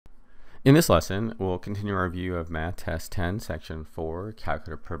In this lesson, we'll continue our review of Math Test 10, Section 4,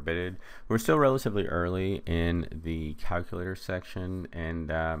 Calculator Prohibited. We're still relatively early in the calculator section, and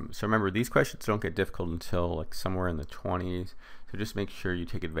so remember, these questions don't get difficult until like somewhere in the 20s, so just make sure you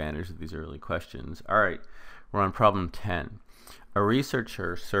take advantage of these early questions. All right, we're on problem 10. A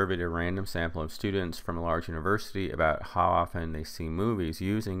researcher surveyed a random sample of students from a large university about how often they see movies.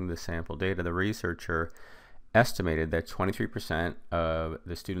 Using the sample data, the researcher estimated that 23% of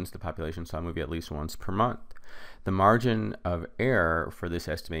the students in the population saw a movie at least once per month. The margin of error for this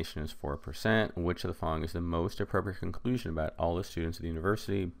estimation is 4%. Which of the following is the most appropriate conclusion about all the students at the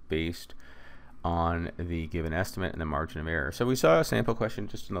university based on the given estimate and the margin of error? So we saw a sample question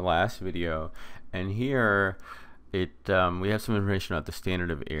just in the last video, and here we have some information about the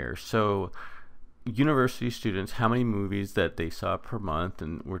standard of error. So university students, how many movies that they saw per month,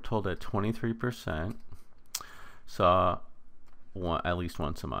 and we're told that 23% saw at least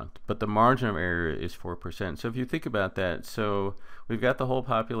once a month, but the margin of error is 4%. So if you think about that, so we've got the whole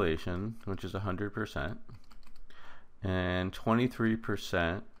population, which is 100%, and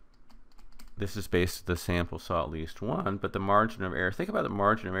 23%, this is based the sample saw at least one, but the margin of error, think about the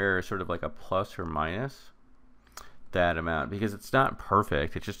margin of error as sort of like a plus or minus that amount, because it's not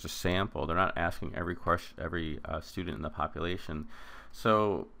perfect, it's just a sample. They're not asking every question, every student in the population.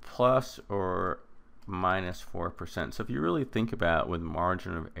 So plus or minus 4%. So if you really think about with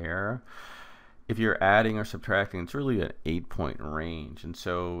margin of error, if you're adding or subtracting, it's really an 8-point range. And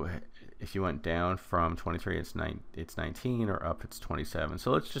so if you went down from 23, it's 19, or up it's 27.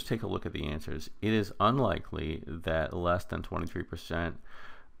 So let's just take a look at the answers. It is unlikely that less than 23%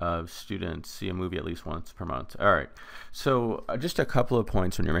 of students see a movie at least once per month. All right, so just a couple of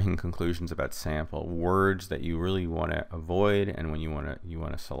points when you're making conclusions about sample, words that you really want to avoid and when you want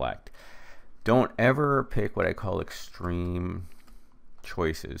to select. Don't ever pick what I call extreme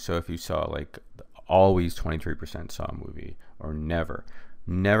choices. So if you saw like always 23% saw a movie, or never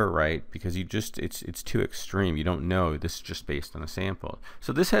right, because you just it's too extreme. You don't know. This is just based on a sample.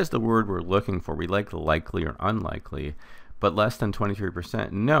 So this has the word we're looking for. We like likely or unlikely, but less than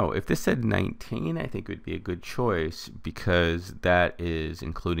 23%. No, if this said 19, I think it would be a good choice because that is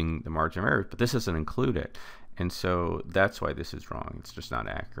including the margin of error, but this doesn't include it. And so that's why this is wrong. It's just not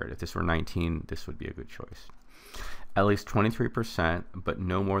accurate. If this were 19, this would be a good choice. At least 23%, but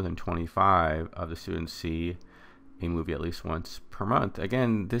no more than 25 of the students see a movie at least once per month.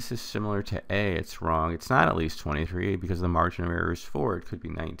 Again, this is similar to A. It's wrong. It's not at least 23 because the margin of error is 4. It could be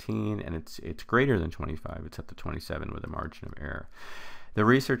 19, and it's greater than 25. It's up to 27 with a margin of error. The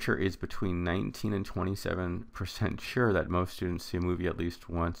researcher is between 19 and 27% sure that most students see a movie at least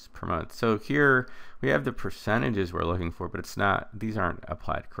once per month. So here we have the percentages we're looking for, but it's not, these aren't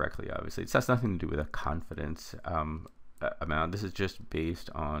applied correctly, obviously. It has nothing to do with a confidence amount. This is just based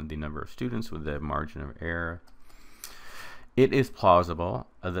on the number of students with the margin of error. It is plausible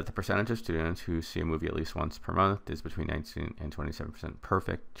that the percentage of students who see a movie at least once per month is between 19 and 27%.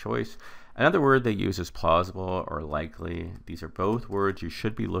 Perfect choice. Another word they use is plausible or likely. These are both words you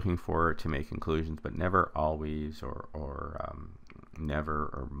should be looking for to make conclusions, but never always or never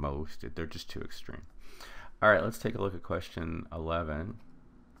or most. They're just too extreme. All right, let's take a look at question 11.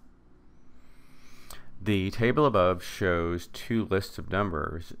 The table above shows two lists of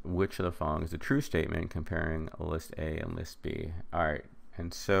numbers. Which of the following is the true statement comparing list A and list B? All right,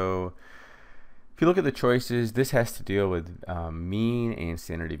 and so if you look at the choices, this has to deal with mean and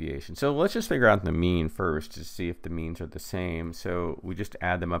standard deviation. So let's just figure out the mean first to see if the means are the same. So we just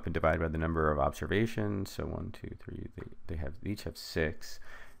add them up and divide by the number of observations. So 1, 2, 3, they each have 6.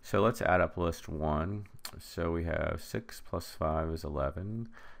 So let's add up list 1. So we have 6 plus 5 is 11.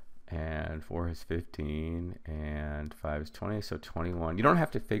 And 4 is 15, and 5 is 20, so 21. You don't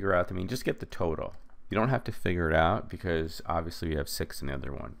have to figure out the mean, just get the total. You don't have to figure it out because obviously we have 6 in the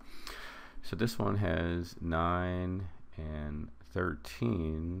other one. So this one has 9 and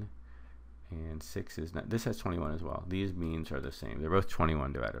 13, and 6 is 9. This has 21 as well. These means are the same. They're both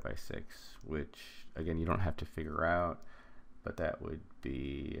 21 divided by 6, which again you don't have to figure out, but that would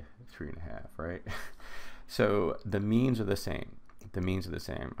be 3.5, right? So the means are the same. The means are the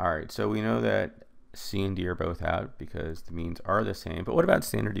same. All right, so we know that C and D are both out because the means are the same. But what about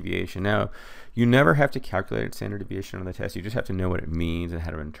standard deviation? Now, you never have to calculate standard deviation on the test. You just have to know what it means and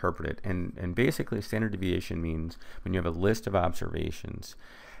how to interpret it. And basically, standard deviation means when you have a list of observations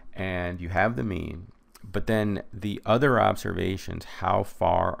and you have the mean, but then the other observations, how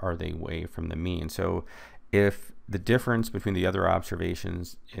far are they away from the mean? So if the difference between the other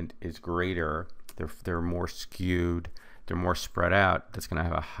observations is greater, they're more skewed, they're more spread out, that's going to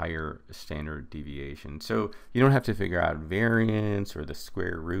have a higher standard deviation. So you don't have to figure out variance or the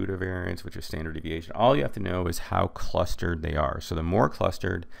square root of variance, which is standard deviation. All you have to know is how clustered they are. So the more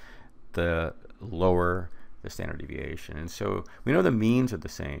clustered, the lower the standard deviation. And so we know the means are the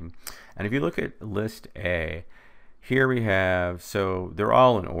same. And if you look at list A, here we have, so they're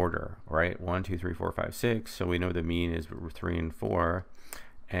all in order, right? 1, 2, 3, 4, 5, 6. So we know the mean is 3 and 4,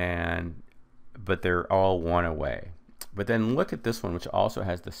 but they're all 1 away. But then look at this one, which also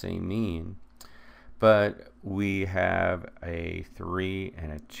has the same mean, but we have a 3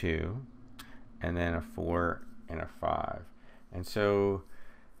 and a 2, and then a 4 and a 5. And so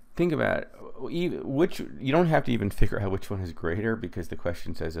think about which, you don't have to even figure out which one is greater because the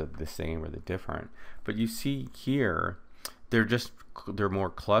question says the same or the different. But you see here, they're more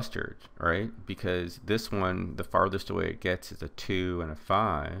clustered, right? Because this one, the farthest away it gets is a 2 and a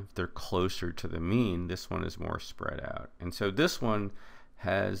 5. They're closer to the mean. This one is more spread out. And so this one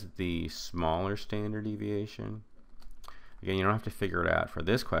has the smaller standard deviation. Again, you don't have to figure it out for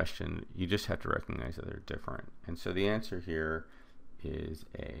this question. You just have to recognize that they're different. And so the answer here is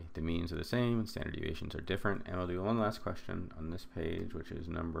A. The means are the same and standard deviations are different. And we'll do one last question on this page, which is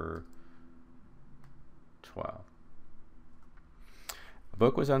number 12. A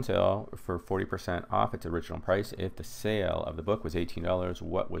book was on sale for 40% off its original price. If the sale of the book was $18,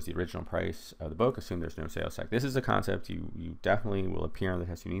 what was the original price of the book? Assume there's no sales tax. This is a concept you definitely will appear on the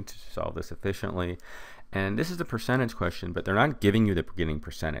test. You need to solve this efficiently. And this is the percentage question, but they're not giving you the beginning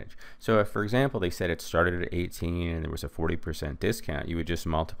percentage. So if, for example, they said it started at 18 and there was a 40% discount, you would just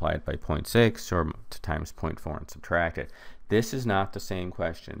multiply it by 0.6 or times 0.4 and subtract it. This is not the same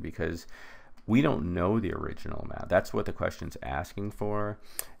question because we don't know the original amount. That's what the question's asking for,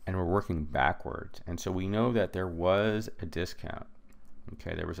 and we're working backwards. And so we know that there was a discount.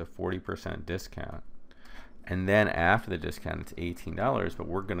 Okay, there was a 40% discount. And then after the discount, it's $18, but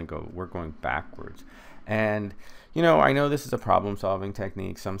we're going backwards. And you know, I know this is a problem-solving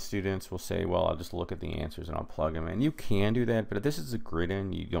technique. Some students will say, well, I'll just look at the answers and I'll plug them in. You can do that, but if this is a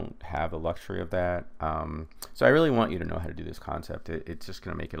grid-in, you don't have the luxury of that. So I really want you to know how to do this concept. It's just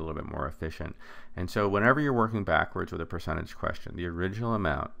going to make it a little bit more efficient. And so whenever you're working backwards with a percentage question, the original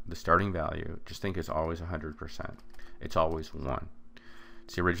amount, the starting value, just think is always 100%. It's always 1.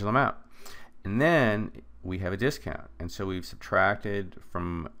 It's the original amount. And then we have a discount, and so we've subtracted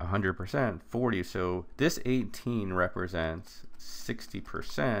from 100% 40. So this 18 represents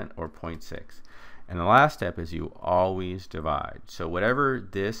 60% or 0.6. And the last step is you always divide. So whatever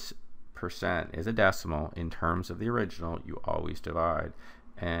this percent is a decimal in terms of the original, you always divide.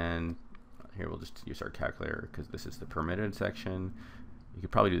 And here we'll just use our calculator because this is the permitted section. You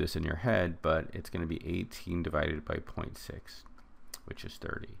could probably do this in your head, but it's going to be 18 divided by 0.6, which is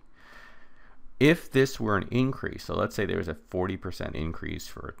 30. If this were an increase, so let's say there was a 40% increase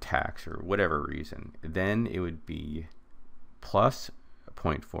for a tax or whatever reason, then it would be plus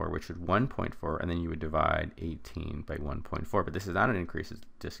 0.4, which is 1.4, and then you would divide 18 by 1.4. But this is not an increase, it's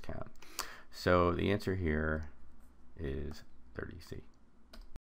a discount. So the answer here is 30C.